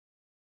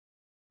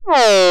Hi,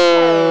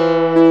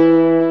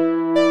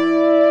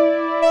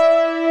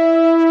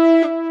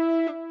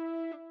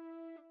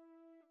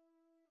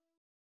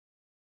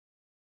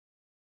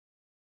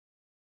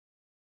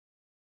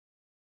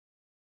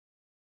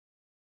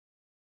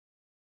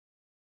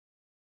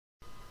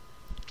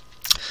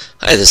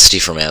 this is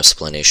Steve from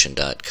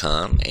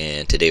Appsplanation.com,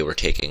 and today we're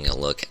taking a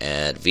look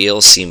at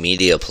VLC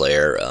Media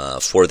Player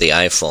for the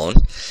iPhone.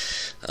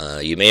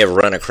 You may have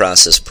run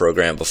across this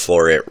program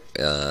before.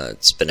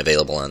 It's been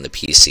available on the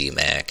PC,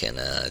 Mac, and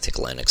I think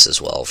Linux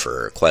as well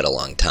for quite a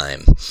long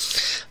time.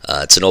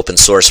 It's an open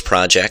source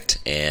project,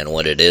 and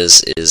what it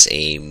is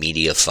a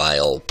media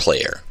file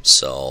player.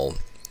 So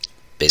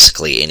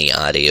basically any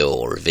audio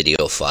or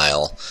video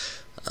file.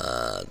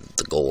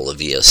 The goal of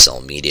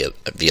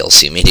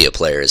VLC Media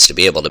Player is to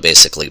be able to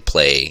basically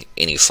play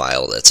any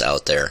file that's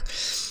out there,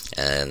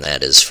 and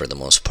that is for the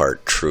most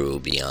part true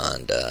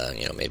beyond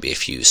maybe a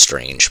few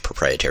strange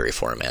proprietary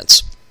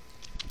formats.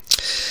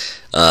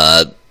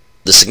 The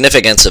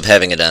significance of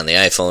having it on the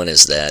iPhone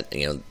is that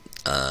the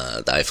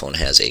iPhone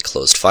has a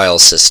closed file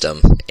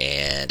system,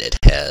 and it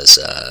has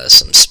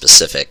some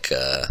specific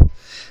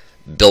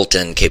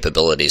built-in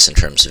capabilities in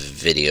terms of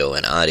video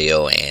and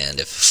audio,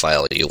 and if a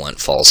file you want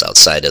falls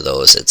outside of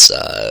those, it's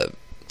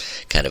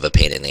kind of a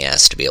pain in the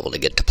ass to be able to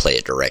get to play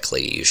it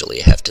directly. Usually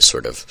you have to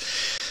sort of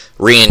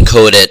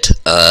re-encode it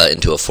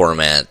into a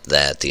format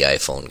that the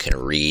iPhone can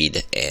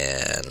read,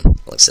 and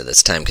like I said,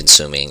 it's time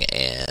consuming,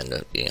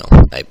 and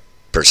I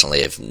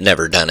personally have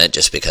never done it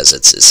just because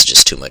it's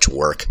just too much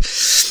work.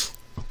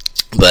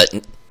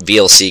 But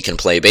VLC can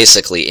play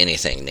basically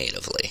anything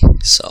natively,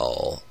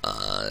 so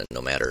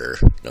no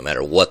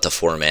matter what the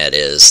format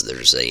is,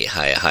 there's a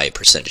high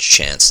percentage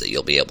chance that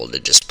you'll be able to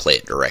just play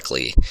it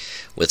directly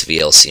with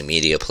VLC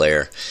Media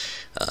Player.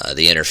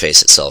 The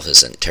interface itself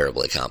isn't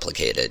terribly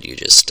complicated. You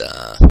just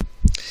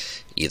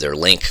either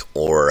link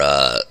or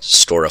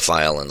store a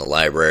file in the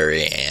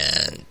library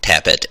and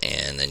tap it,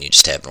 and then you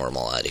just have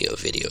normal audio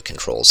video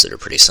controls that are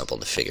pretty simple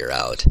to figure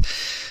out.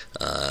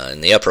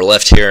 In the upper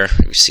left here,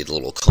 you see the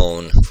little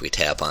cone. If we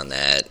tap on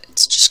that,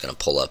 it's just going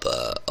to pull up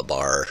a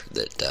bar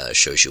that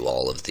shows you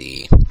all of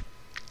the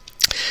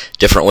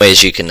different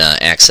ways you can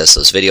access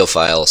those video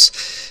files.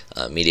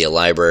 Media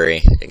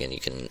library, again, you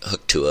can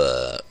hook to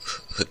a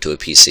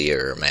PC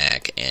or a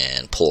Mac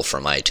and pull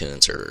from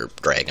iTunes or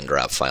drag and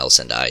drop files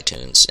into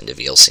iTunes into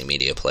VLC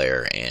Media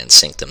Player and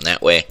sync them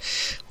that way,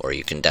 or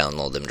you can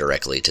download them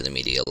directly to the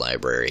media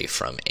library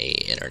from a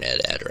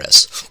internet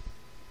address.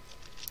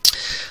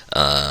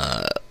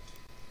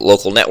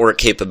 Local network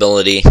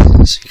capability,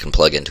 so you can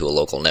plug into a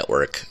local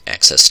network,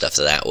 access stuff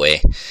that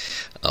way.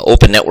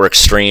 Open network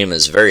stream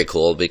is very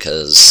cool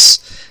because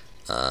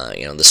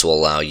this will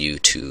allow you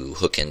to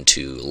hook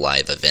into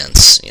live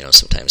events.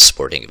 Sometimes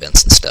sporting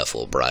events and stuff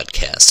will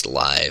broadcast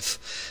live,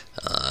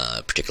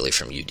 particularly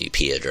from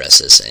UDP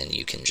addresses, and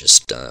you can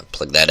just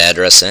plug that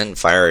address in,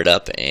 fire it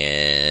up,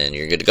 and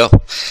you're good to go.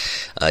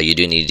 You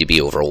do need to be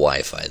over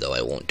Wi-Fi, though.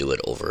 I won't do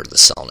it over the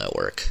cell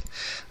network.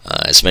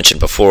 As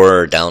mentioned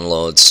before,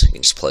 downloads, you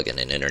can just plug in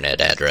an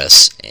internet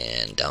address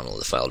and download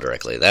the file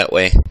directly that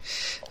way.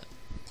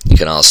 You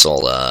can also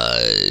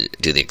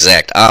do the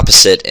exact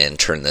opposite and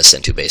turn this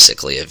into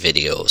basically a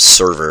video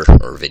server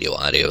or video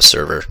audio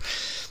server.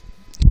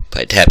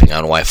 By tapping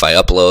on Wi-Fi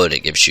upload,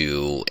 it gives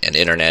you an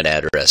internet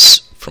address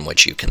from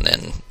which you can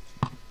then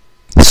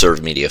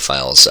serve media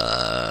files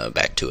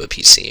back to a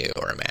PC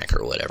or a Mac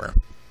or whatever.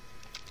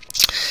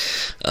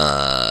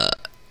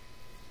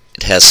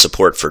 It has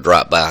support for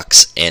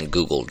Dropbox and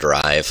Google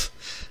Drive.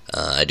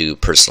 I do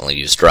personally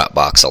use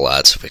Dropbox a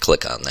lot, so if I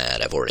click on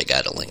that, I've already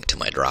got a link to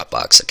my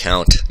Dropbox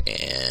account,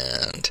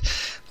 and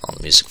all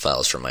the music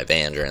files from my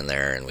band are in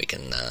there, and I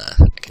can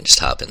just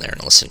hop in there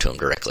and listen to them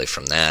directly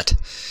from that.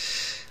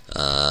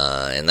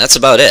 And that's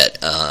about it.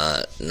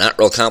 Not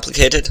real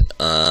complicated,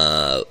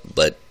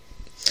 but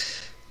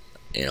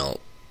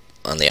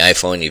on the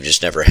iPhone, you've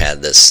just never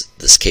had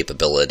this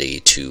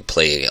capability to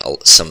play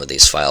some of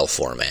these file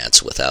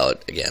formats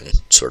without, again,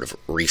 sort of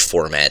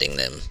reformatting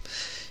them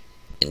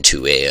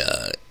into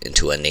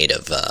a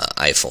native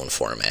iPhone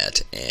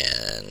format.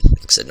 And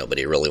like I said,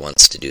 nobody really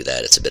wants to do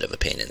that. It's a bit of a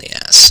pain in the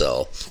ass.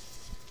 So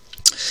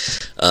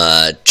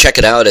check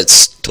it out.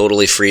 It's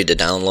totally free to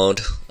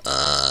download.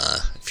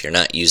 If you're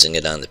not using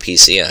it on the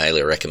PC, I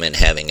highly recommend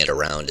having it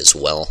around as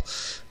well.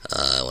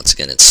 Once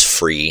again, it's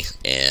free,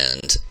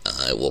 and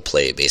it will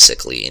play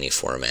basically any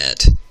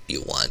format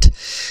you want.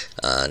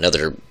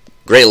 Another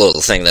great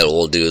little thing that it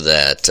will do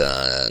that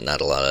not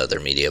a lot of other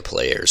media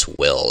players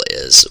will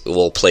is it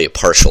will play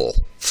partial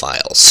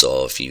files.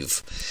 So if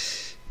you've,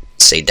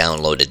 say,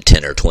 downloaded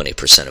 10 or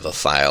 20% of a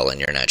file and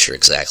you're not sure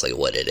exactly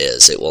what it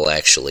is, it will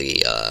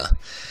actually,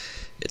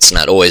 it's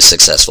not always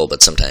successful,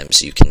 but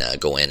sometimes you can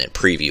go in and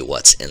preview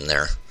what's in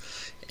there.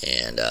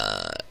 And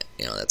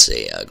that's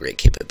a great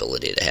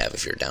capability to have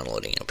if you're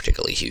downloading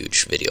particularly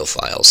huge video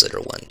files that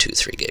are 1, 2,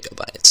 3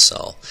 gigabytes.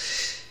 So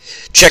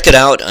check it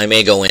out. I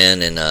may go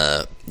in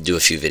and do a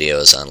few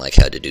videos on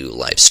how to do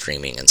live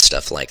streaming and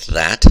stuff like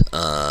that.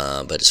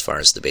 But as far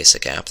as the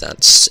basic app,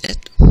 that's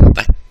it.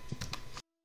 Bye.